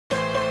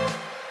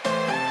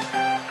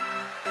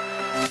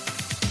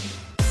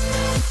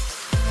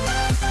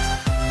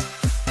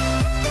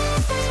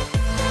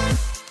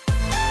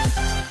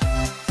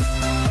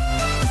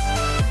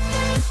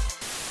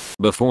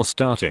Before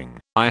starting,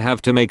 I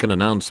have to make an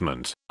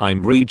announcement.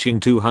 I'm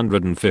reaching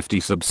 250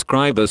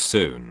 subscribers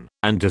soon,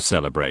 and to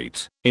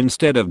celebrate,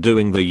 instead of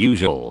doing the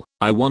usual,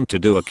 I want to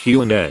do a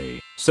Q&A.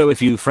 So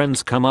if you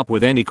friends come up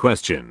with any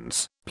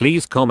questions,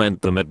 please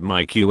comment them at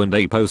my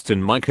Q&A post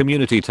in my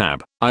community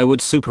tab. I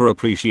would super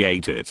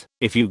appreciate it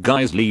if you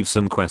guys leave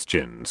some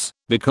questions,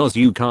 because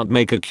you can't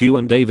make a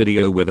Q&A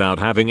video without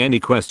having any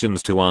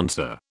questions to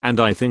answer, and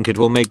I think it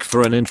will make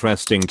for an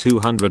interesting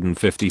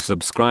 250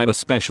 subscriber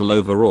special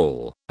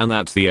overall. And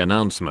that's the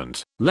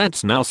announcement.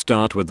 Let's now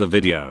start with the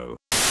video.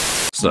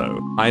 So,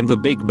 I'm the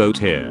big boat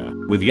here,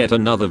 with yet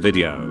another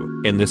video.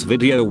 In this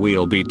video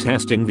we'll be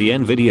testing the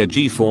NVIDIA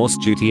GeForce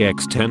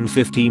GTX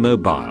 1050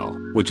 Mobile,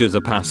 which is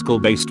a Pascal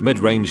based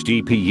mid-range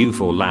GPU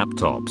for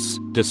laptops.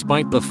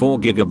 Despite the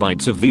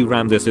 4GB of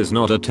VRAM, this is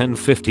not a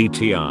 1050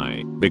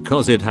 Ti,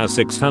 because it has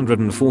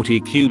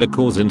 640 CUDA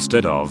cores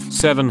instead of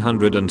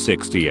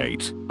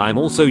 768. I'm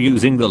also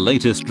using the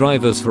latest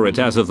drivers for it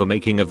as of the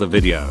making of the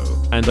video,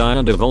 and I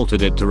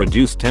undervolted it to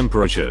reduce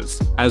temperatures.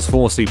 As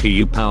for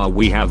CPU power,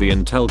 we have the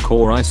Intel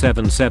Core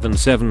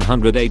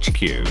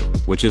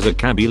i7-7700HQ, which is a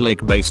Kaby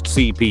Lake based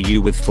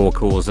CPU with 4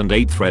 cores and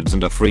 8 threads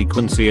and a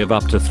frequency of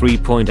up to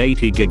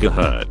 3.80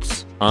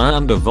 GHz. I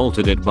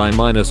undervolted it by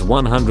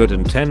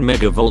 -110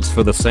 megavolts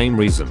for the same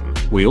reason.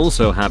 We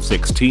also have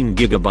 16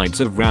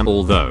 GB of RAM,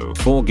 although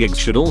 4 gigs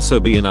should also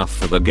be enough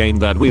for the game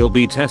that we'll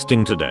be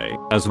testing today,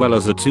 as well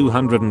as a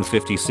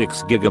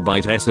 256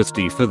 GB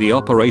SSD for the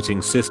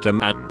operating system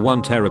and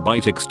 1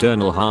 TB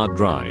external hard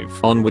drive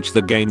on which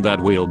the game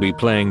that we'll be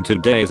playing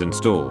today is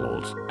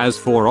installed. As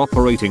for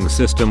operating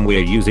system, we're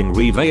using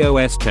Reva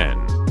OS 10.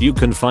 You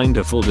can find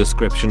a full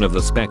description of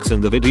the specs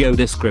in the video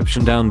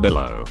description down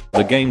below.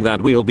 The game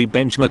that we'll be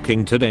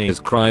benchmarking today is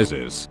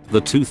Crysis,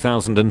 the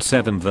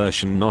 2007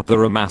 version, not the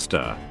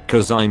remaster,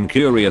 cause I'm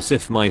curious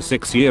if my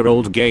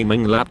 6-year-old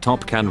gaming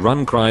laptop can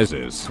run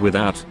Crysis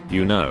without,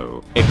 you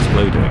know,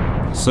 exploding.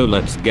 So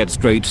let's get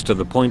straight to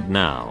the point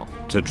now.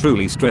 To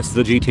truly stress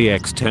the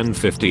GTX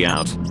 1050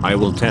 out, I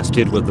will test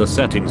it with the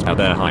settings at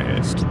their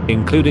highest,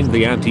 including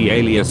the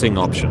anti-aliasing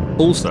option.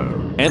 Also,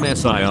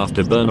 MSI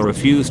Afterburner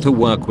refused to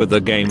work with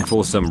the game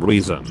for some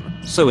reason,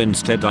 so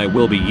instead I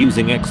will be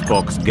using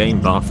Xbox Game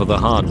Bar for the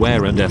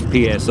hardware and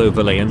FPS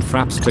overlay and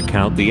fraps to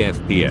count the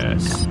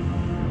FPS.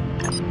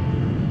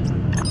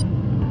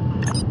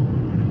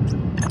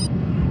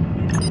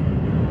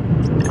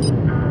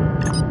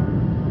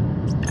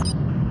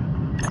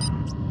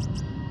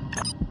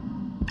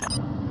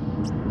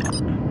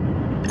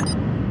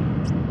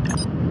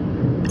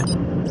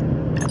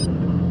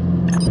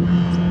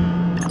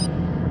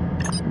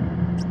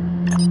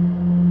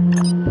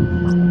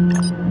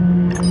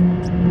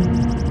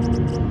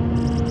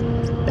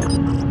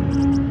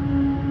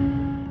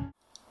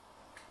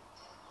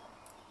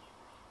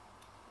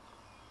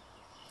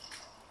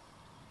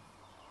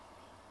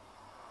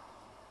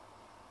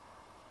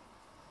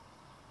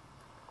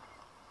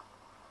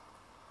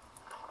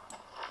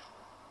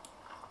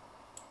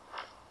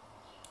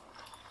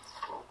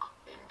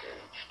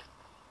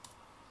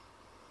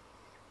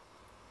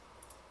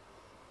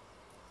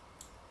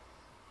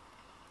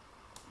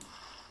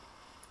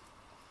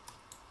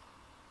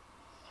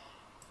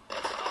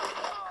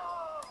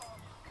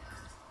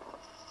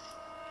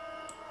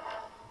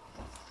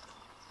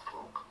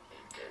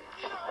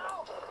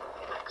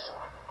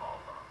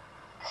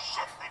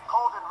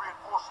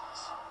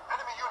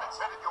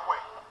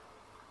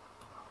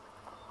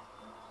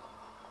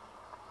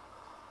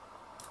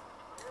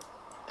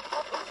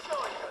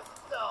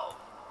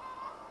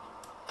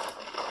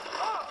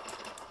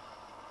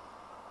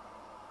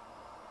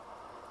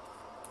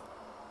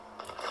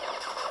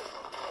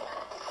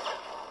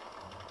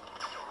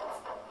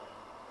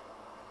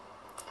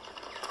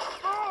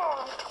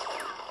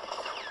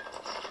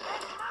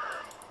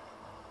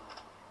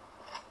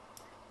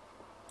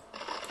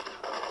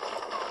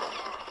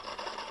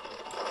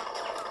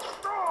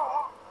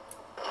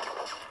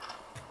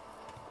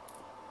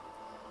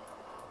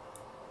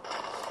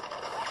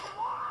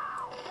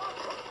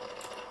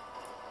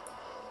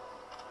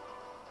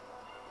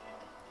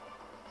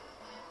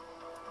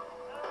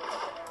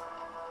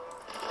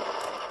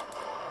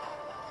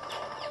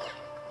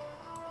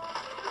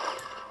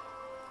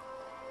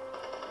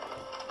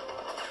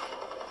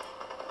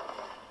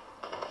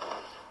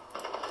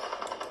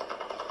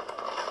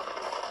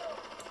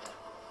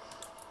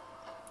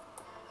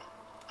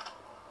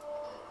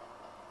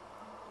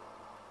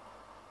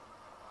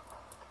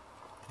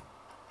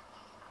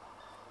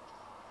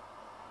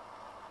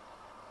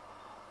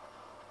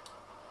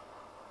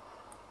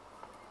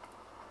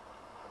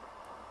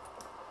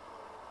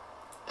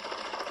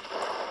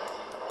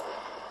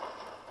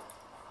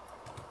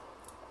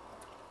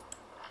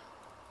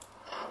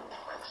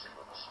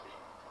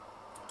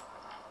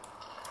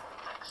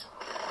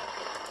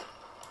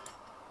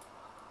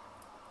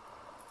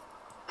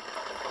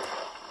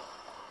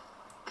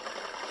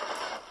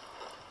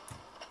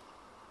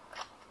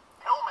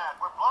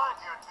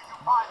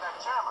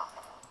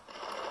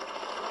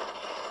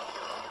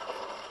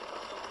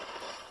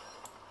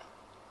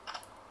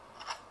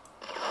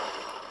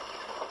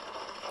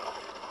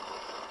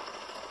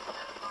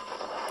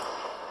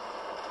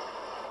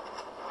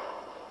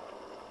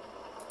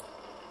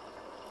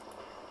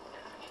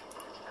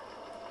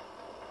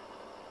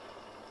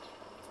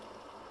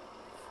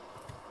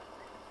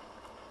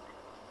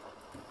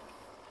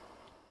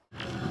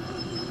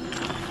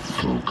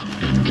 cloak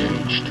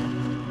engaged.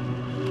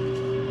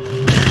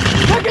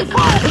 Taking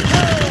fire!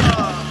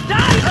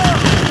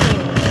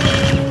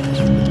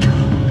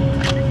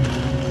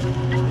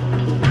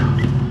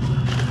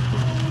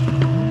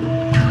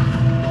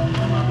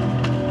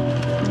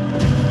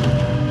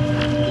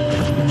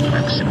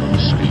 Maximum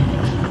speed.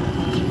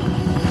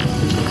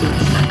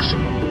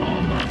 Maximum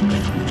armor.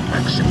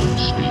 Maximum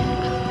speed.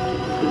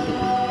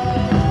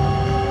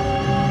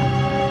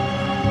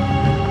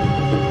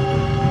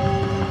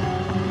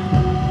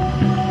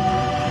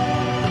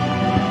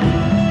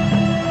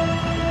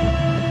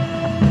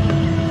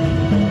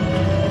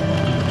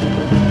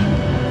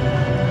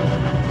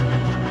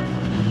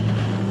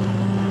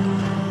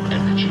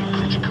 Energy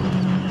critical.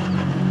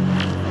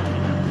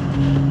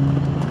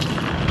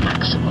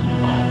 Maximum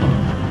armor.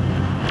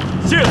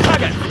 Shield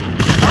target!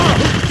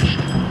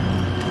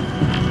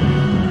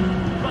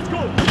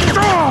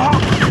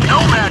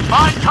 Nomad,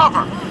 find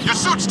cover! Your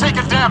suit's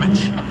taking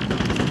damage!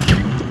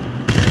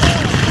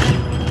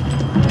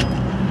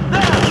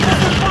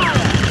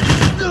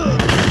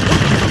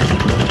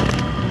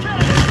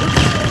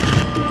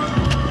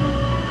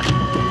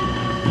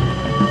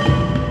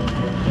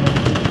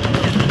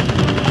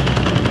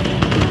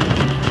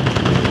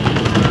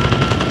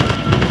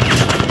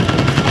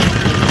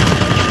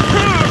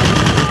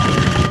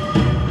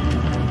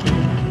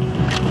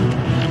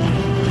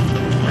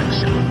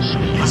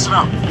 Listen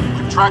up.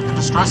 We've tracked the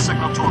distress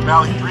signal to a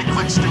valley 3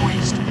 clicks due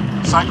east.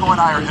 Psycho and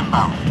I are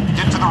inbound.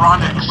 Get to the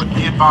rendezvous, but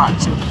be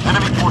advised.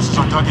 Enemy forces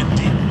are dug in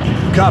deep.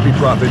 Copy,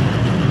 Prophet.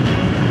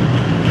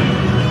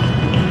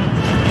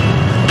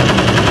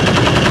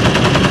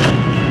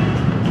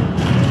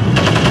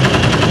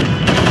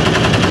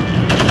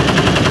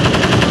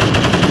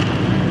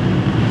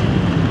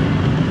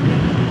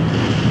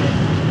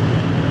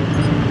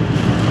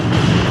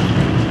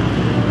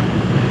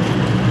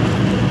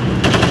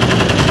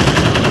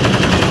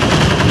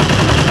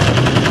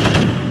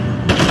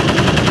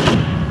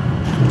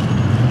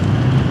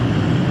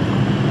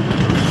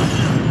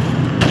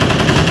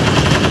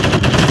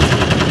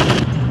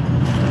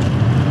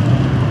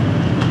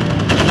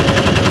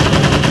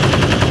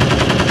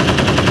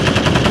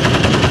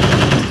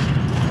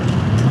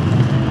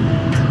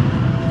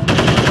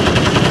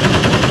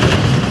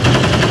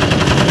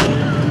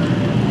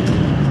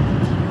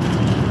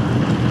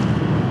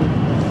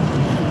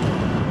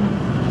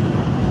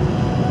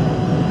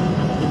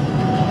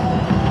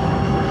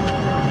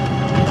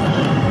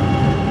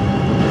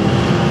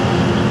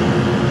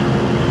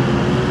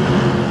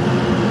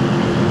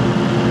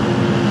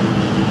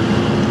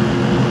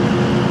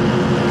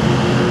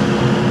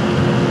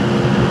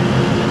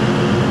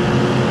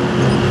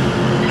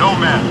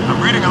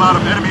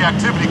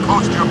 Activity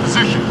close to your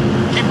position.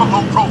 Keep a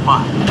low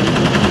profile.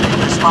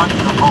 Respond to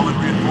your call in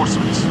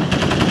reinforcements.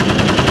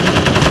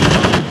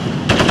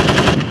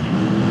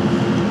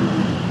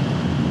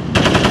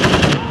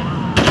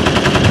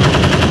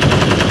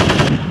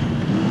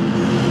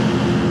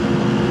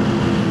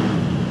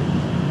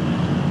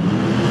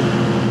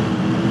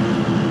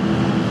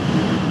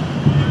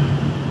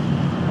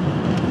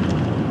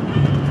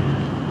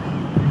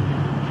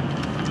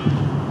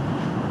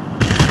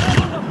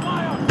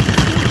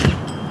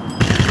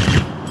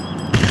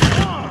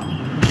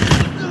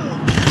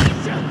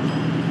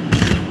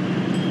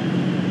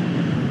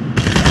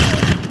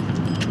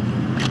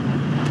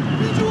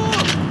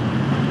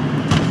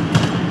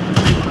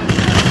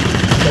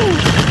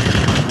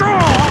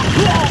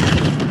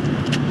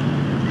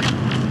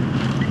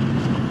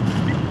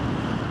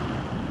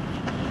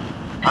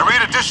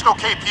 Additional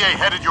KPA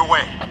headed your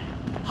way.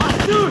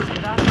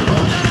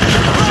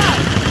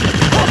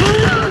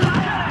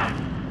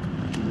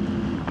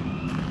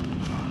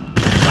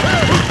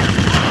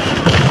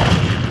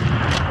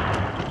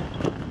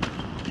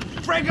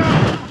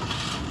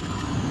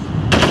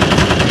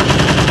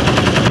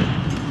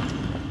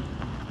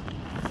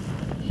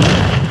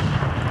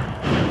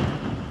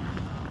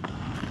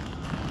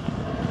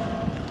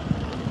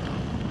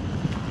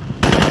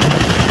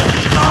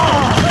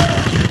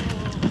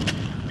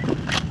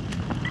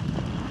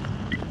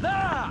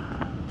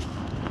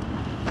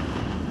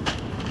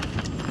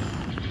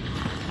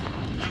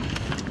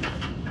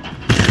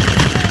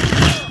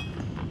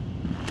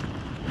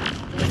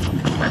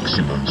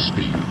 Maximum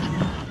speed.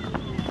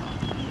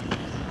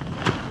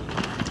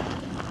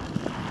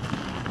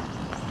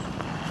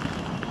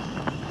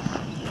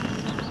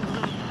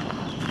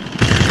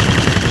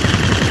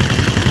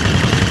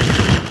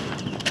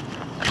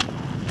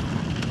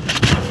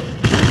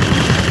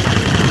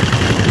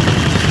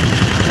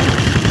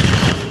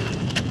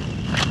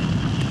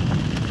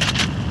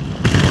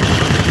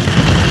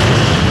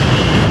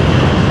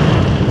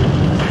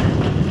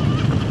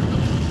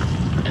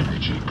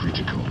 Energy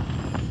critical.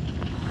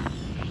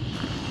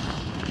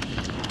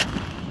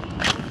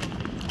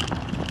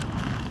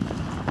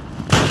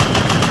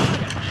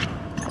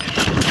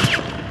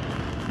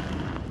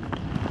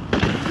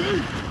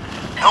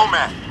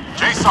 Nomad,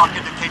 JSOC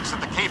indicates that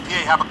the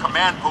KPA have a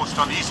command post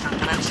on the Eastern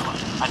Peninsula.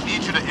 I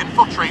need you to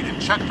infiltrate and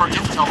check for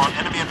intel on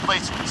enemy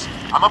emplacements.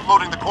 I'm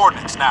uploading the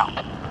coordinates now.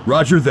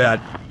 Roger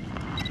that.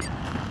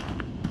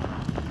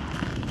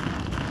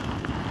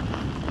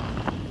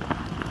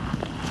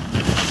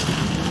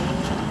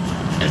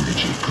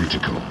 Energy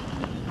critical.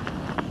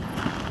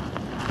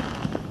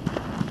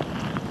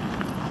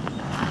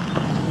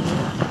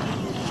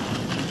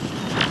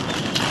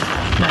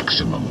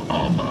 Maximum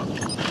armor.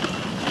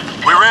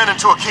 We ran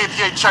into a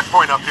KPA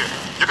checkpoint up here.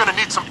 You're gonna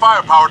need some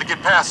firepower to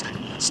get past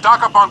it.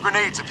 Stock up on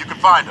grenades if you can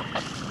find them.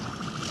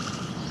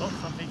 Got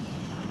something.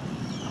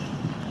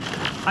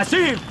 I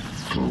see him.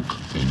 Cloak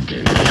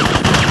engaged.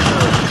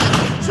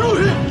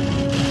 Shoot him.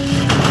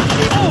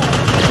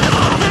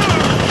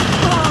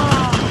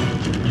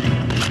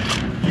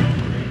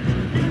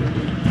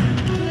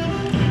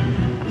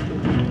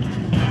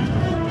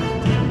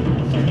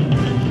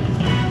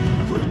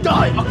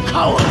 Die a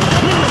coward!